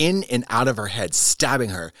in and out of her head, stabbing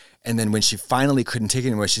her. And then when she finally couldn't take it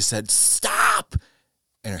anymore, she said, stop!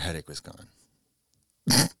 And her headache was gone.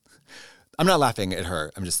 I'm not laughing at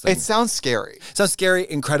her. I'm just saying. It sounds scary. Sounds scary,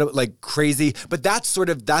 incredible, like crazy. But that's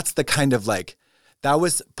the kind of like, that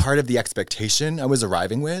was part of the expectation I was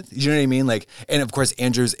arriving with. You know what I mean? Like, and of course,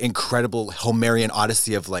 Andrew's incredible Homerian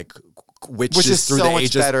odyssey of like witches which is through so the much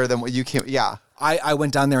ages. better than what you can. Yeah. I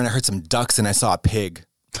went down there and I heard some ducks and I saw a pig.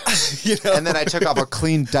 You know? And then I took off a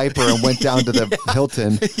clean diaper and went down to the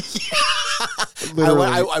Hilton. Literally.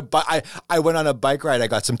 I went on a bike ride. I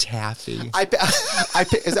got some taffy. Is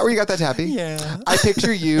that where you got that taffy? Yeah. I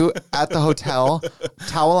picture you at the hotel,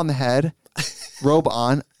 towel on the head, robe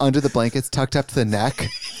on, under the blankets, tucked up to the neck,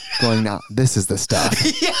 going, now, this is the stuff.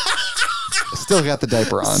 Yeah. Still got the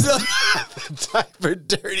diaper on. Diaper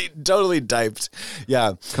dirty, totally diped.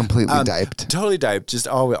 Yeah. Completely diped. Totally diped, just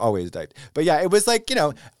always diped. But yeah, it was like,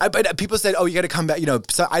 but people said, oh, you got to come back.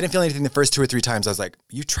 So I didn't feel anything the first 2 or 3 times. I was like,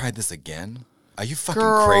 you tried this again? Are you fucking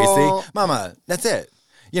crazy? Mama, that's it.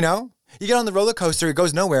 You get on the roller coaster, it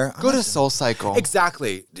goes nowhere. Go to Soul Cycle.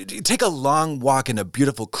 Exactly. Take a long walk in a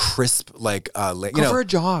beautiful, crisp, like, Go for a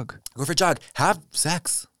jog. Go for a jog. Have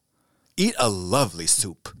sex. Eat a lovely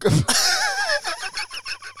soup.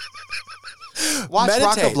 Watch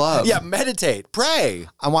meditate. Rock of Love. Yeah, meditate. Pray.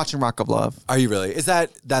 I'm watching Rock of Love. Are you really?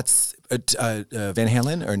 That's Van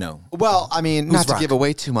Halen or no? Well, I mean, not to rock? give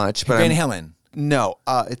away too much, but Van Halen. No,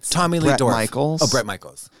 it's Tommy Lee Brett Dorff. Michaels. Oh, Brett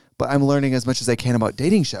Michaels. But I'm learning as much as I can about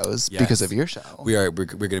dating shows because of your show. We're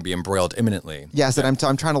going to be embroiled imminently. Yes, and I'm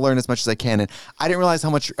trying to learn as much as I can. And I didn't realize how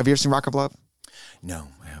much. Have you ever seen Rock of Love? No,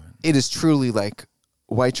 I haven't. It is truly like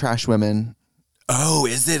white trash women Oh,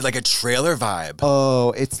 is it like a trailer vibe?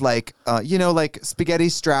 Oh, it's like, like spaghetti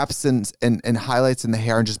straps and highlights in the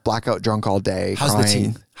hair and just blackout drunk all day. How's crying. the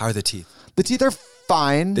teeth? How are the teeth? The teeth are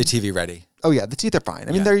fine. The TV ready? Oh yeah, the teeth are fine.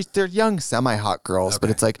 I mean, they're young, semi-hot girls, but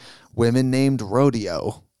it's like women named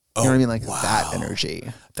Rodeo. You know what I mean? Like that energy.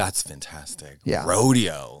 That's fantastic. Yeah.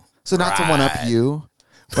 Rodeo. So not to one up you,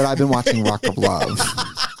 but I've been watching Rock of Love.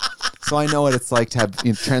 So I know what it's like to have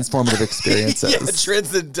transformative experiences. Yeah,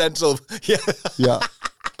 transcendental. Yeah. Yeah.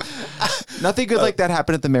 Nothing good like that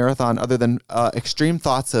happened at the marathon other than extreme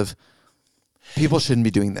thoughts of people shouldn't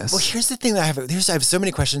be doing this. Well, here's the thing that I have so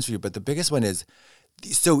many questions for you, but the biggest one is,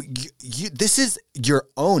 so this is your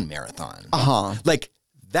own marathon. Uh-huh. Like,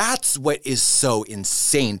 that's what is so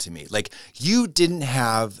insane to me. Like, you didn't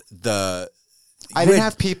have I didn't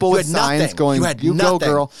have people with signs going, you go,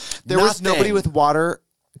 girl. There was nobody with water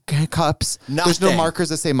cups. There's no markers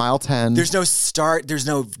that say mile 10. There's no start. There's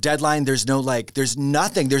no deadline. There's no there's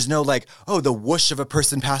nothing. There's no the whoosh of a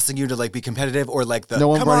person passing you to be competitive or the no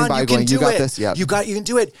one come running on, by you going, can you do got it. this. Yeah. You can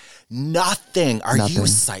do it. Nothing. Are you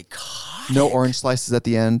psychotic? No orange slices at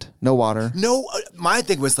the end. No water. No. My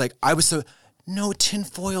thing was no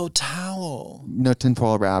tinfoil towel. No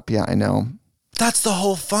tinfoil wrap. Yeah, I know. That's the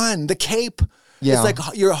whole fun. The cape. Yeah.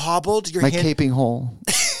 It's you're hobbled. My caping hole.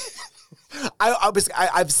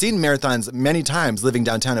 I've seen marathons many times living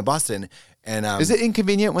downtown in Boston, and is it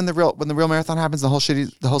inconvenient when the real marathon happens? The whole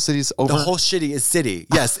city's over. The whole city is city.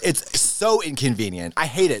 Yes, it's so inconvenient. I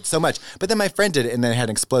hate it so much. But then my friend did it, and then it had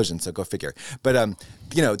an explosion. So go figure. But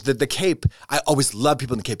the cape. I always love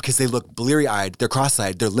people in the cape because they look bleary-eyed. They're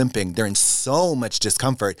cross-eyed. They're limping. They're in so much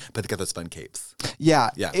discomfort, but they got those fun capes. Yeah.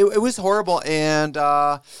 It was horrible, and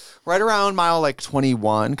right around mile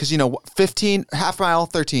 21, because 15, half mile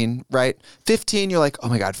 13, right? 15, you're like, oh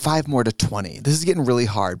my god, 5 more to 20. This is getting really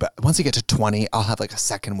hard. But once you get to 20, I'll have a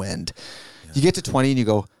second wind. Yeah. You get to 20 and you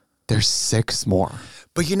go, there's 6 more.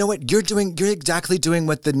 But you know what? You're exactly doing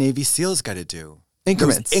what the Navy SEALs got to do.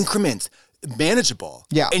 Increments. Manageable.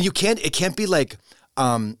 Yeah. And it can't be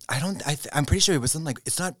I'm pretty sure it wasn't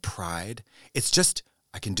it's not pride. It's just,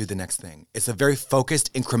 I can do the next thing. It's a very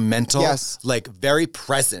focused, incremental, yes. Very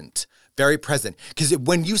present. Because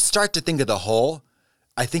when you start to think of the whole,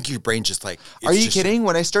 I think your brain just Are you kidding?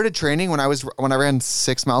 When I started training, when I ran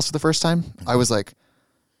 6 miles for the first time, I was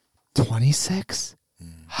 26?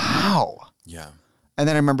 How? Yeah. And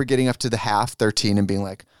then I remember getting up to the half 13 and being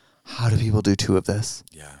like, how do people do 2 of this?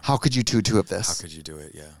 Yeah. How could you do 2 of this? How could you do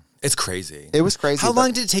it? Yeah. It's crazy. It was crazy. How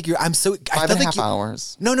long did it take you? 5.5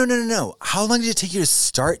 hours. No. How long did it take you to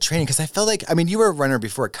start training? Because I felt you were a runner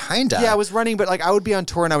before, kind of. Yeah, I was running, but I would be on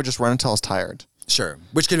tour and I would just run until I was tired. Sure.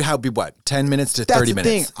 Which could be what? 10 minutes to That's 30 the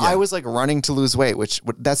minutes. Thing. Yeah. I was running to lose weight, which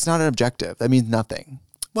that's not an objective. That means nothing.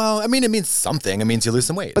 Well, it means something. It means you lose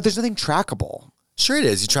some weight. But there's nothing trackable. Sure it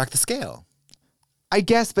is. You track the scale. I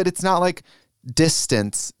guess, but it's not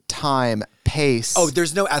distance, time, pace. Oh,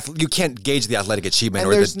 there's no you can't gauge the athletic achievement.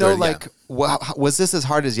 And there's no was this as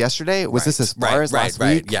hard as yesterday? Was this as far as last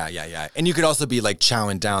week? Yeah. And you could also be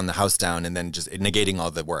chowing down the house down and then just negating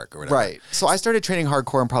all the work or whatever. Right. So I started training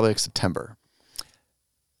hardcore in probably September.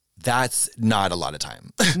 That's not a lot of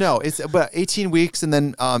time. No, it's about 18 weeks, and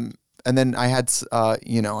then I had I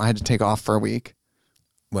had to take off for a week.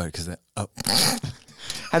 What? Because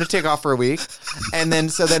had to take off for a week, and then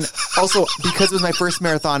also because it was my first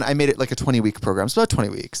marathon, I made it a 20-week program. So about 20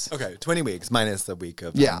 weeks. Okay, 20 weeks minus a week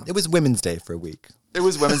of it was Women's Day for a week. It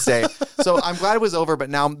was Women's Day, so I'm glad it was over.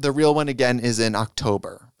 But now the real one again is in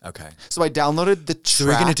October. Okay. So I downloaded the track. So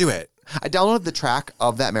we're gonna do it. I downloaded the track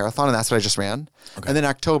of that marathon, and that's what I just ran. Okay. And then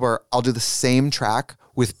October, I'll do the same track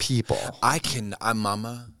with people.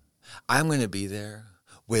 Mama, I'm going to be there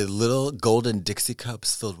with little golden Dixie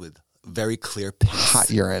cups filled with very clear piss. Hot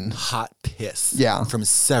urine. Hot piss. Yeah. From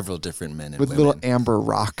several different men and with women. Little amber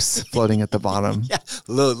rocks floating at the bottom. Yeah.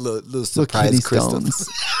 Little surprise crystals.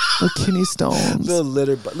 Little kidney stones. Little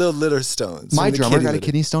litter stones. My drummer got a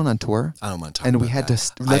kidney stone on tour. I don't want to talk about that. And we had to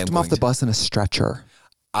lift him off the bus in a stretcher.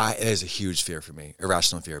 It is a huge fear for me.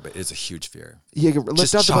 Irrational fear, but it is a huge fear. Yeah,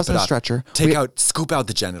 lift out the bus in a stretcher. Scoop out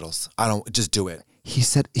the genitals. Just do it. He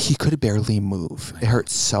said he could barely move. It hurt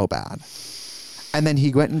so bad. And then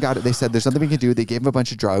he went and got it. They said, there's nothing we can do. They gave him a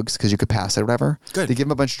bunch of drugs because you could pass it or whatever. Good. They gave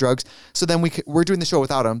him a bunch of drugs. So then we're doing the show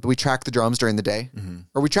without him. But we track the drums during the day. Mm-hmm.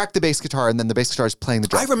 Or we track the bass guitar, and then the bass guitar is playing the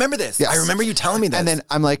drums. I remember this. Yes. I remember you telling me this. And then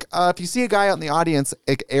I'm like, if you see a guy out in the audience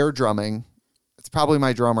air drumming, it's probably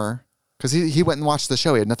my drummer. Because he went and watched the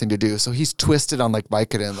show. He had nothing to do. So he's twisted on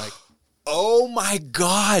Vicodin. Oh my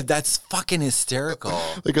God, that's fucking hysterical.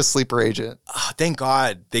 Like a sleeper agent. Oh, thank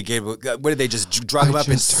God they gave. What did they just drug him up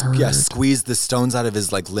and squeeze the stones out of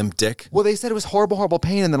his like limp dick? Well, they said it was horrible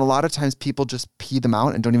pain, and then a lot of times people just pee them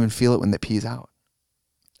out and don't even feel it when they pees out.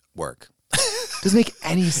 Work. Doesn't make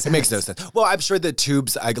any sense. It makes no sense. Well, I'm sure the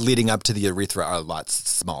tubes leading up to the urethra are a lot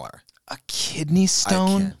smaller. A kidney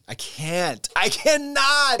stone? I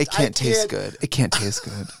cannot. It can't taste good. It can't taste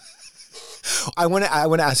good. I want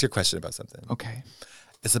to ask you a question about something. Okay.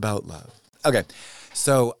 It's about love. Okay.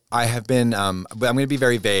 So I have been, but I'm going to be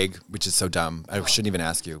very vague, which is so dumb. I shouldn't even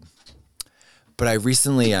ask you. But I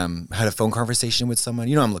recently had a phone conversation with someone.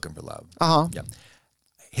 You know I'm looking for love. Uh-huh. Yeah.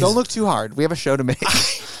 Don't look too hard. We have a show to make.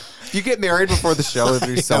 If you get married before the show, it'd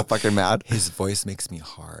be so fucking mad. His voice makes me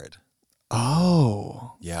hard.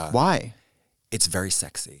 Oh. Yeah. Why? It's very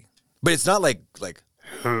sexy. But it's not like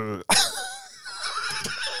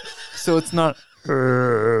So it's not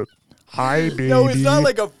hi baby. No, it's not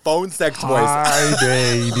like a phone sex voice. Hi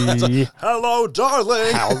baby. Hello,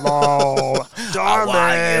 darling. Hello,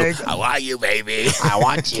 darling. How are you, baby? I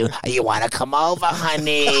want you. You want to come over,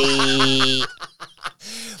 honey?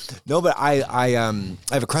 No, but I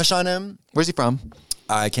have a crush on him. Where's he from?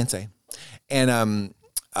 I can't say. And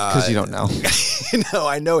Because you don't know. No,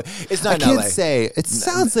 I know it's not. I can't LA. say. It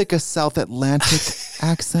sounds like a South Atlantic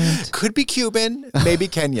accent. Could be Cuban, maybe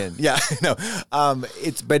Kenyan. Yeah, no.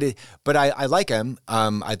 But I like him.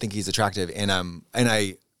 I think he's attractive, and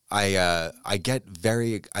I get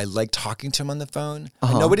very. I like talking to him on the phone.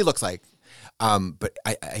 I know what he looks like. But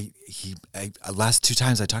last 2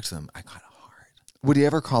 times I talked to him, I got hard. Would he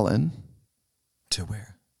ever call in? To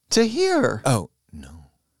where? To here. Oh no,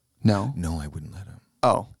 No, I wouldn't let him.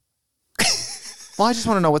 Oh. Well, I just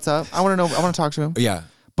want to know what's up. I want to know. I want to talk to him. Yeah.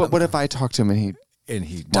 But what if I talk to him and he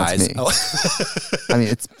he wants dies? me? Oh. I mean,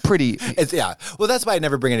 it's pretty. Yeah. Well, that's why I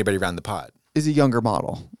never bring anybody around the pot. Is a younger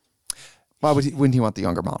model. Why wouldn't he want the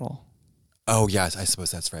younger model? Oh yes, I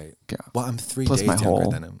suppose that's right. Yeah. Well, I'm 3 Plus days my younger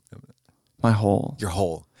hole. than him. My hole. Your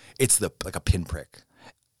hole. It's like a pinprick.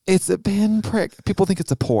 It's a pinprick. People think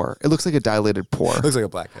it's a pore. It looks like a dilated pore. It looks like a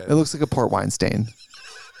blackhead. It looks like a port wine stain.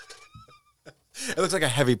 It looks like a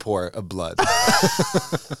heavy pour of blood.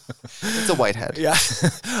 It's a whitehead. Yeah.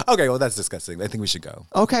 Okay, well, that's disgusting. I think we should go.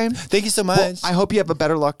 Okay. Thank you so much. Well, I hope you have a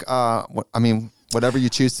better luck. Whatever you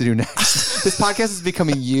choose to do next. This podcast is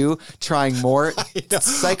becoming you trying more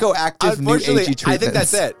psychoactive new agey treatments. I think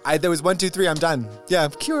that's it. There was 1, 2, 3. I'm done. Yeah,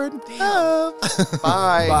 I'm cured.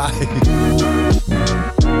 Bye. Bye.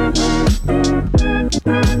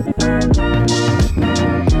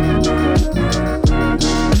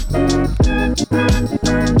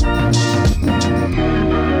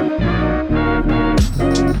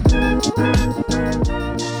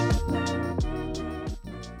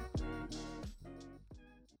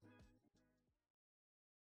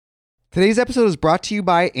 Today's episode is brought to you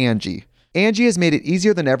by Angie. Angie has made it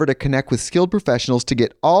easier than ever to connect with skilled professionals to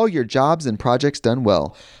get all your jobs and projects done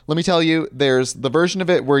well. Let me tell you, there's the version of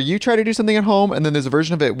it where you try to do something at home, and then there's a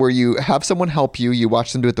version of it where you have someone help you, you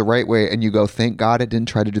watch them do it the right way, and you go, thank God I didn't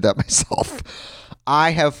try to do that myself.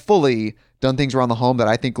 I have fully done things around the home that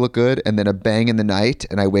I think look good, and then a bang in the night,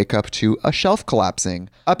 and I wake up to a shelf collapsing,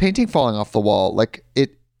 a painting falling off the wall.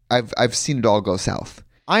 I've seen it all go south.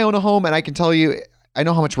 I own a home, and I can tell you, I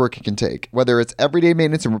know how much work it can take. Whether it's everyday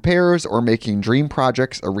maintenance and repairs or making dream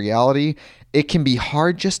projects a reality, it can be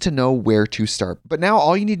hard just to know where to start. But now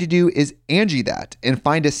all you need to do is Angie that and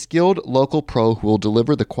find a skilled local pro who will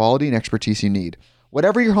deliver the quality and expertise you need.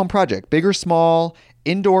 Whatever your home project, big or small,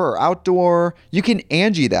 indoor or outdoor, you can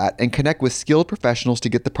Angie that and connect with skilled professionals to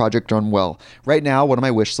get the project done well. Right now, one of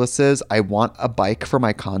my wish lists is I want a bike for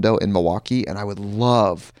my condo in Milwaukee, and I would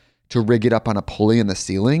love to rig it up on a pulley in the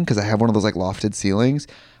ceiling because I have one of those like lofted ceilings,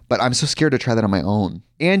 but I'm so scared to try that on my own.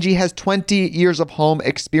 Angie has 20 years of home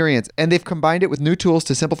experience, and they've combined it with new tools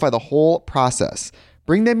to simplify the whole process.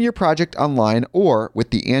 Bring them your project online or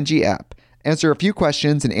with the Angie app. Answer a few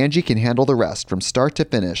questions and Angie can handle the rest from start to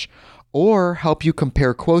finish, or help you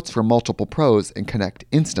compare quotes from multiple pros and connect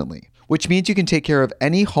instantly, which means you can take care of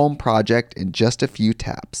any home project in just a few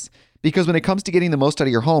taps. Because when it comes to getting the most out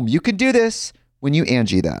of your home, you can do this when you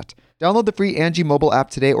Angie that. Download the free Angie mobile app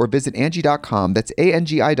today or visit Angie.com. That's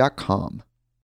ANGI.com.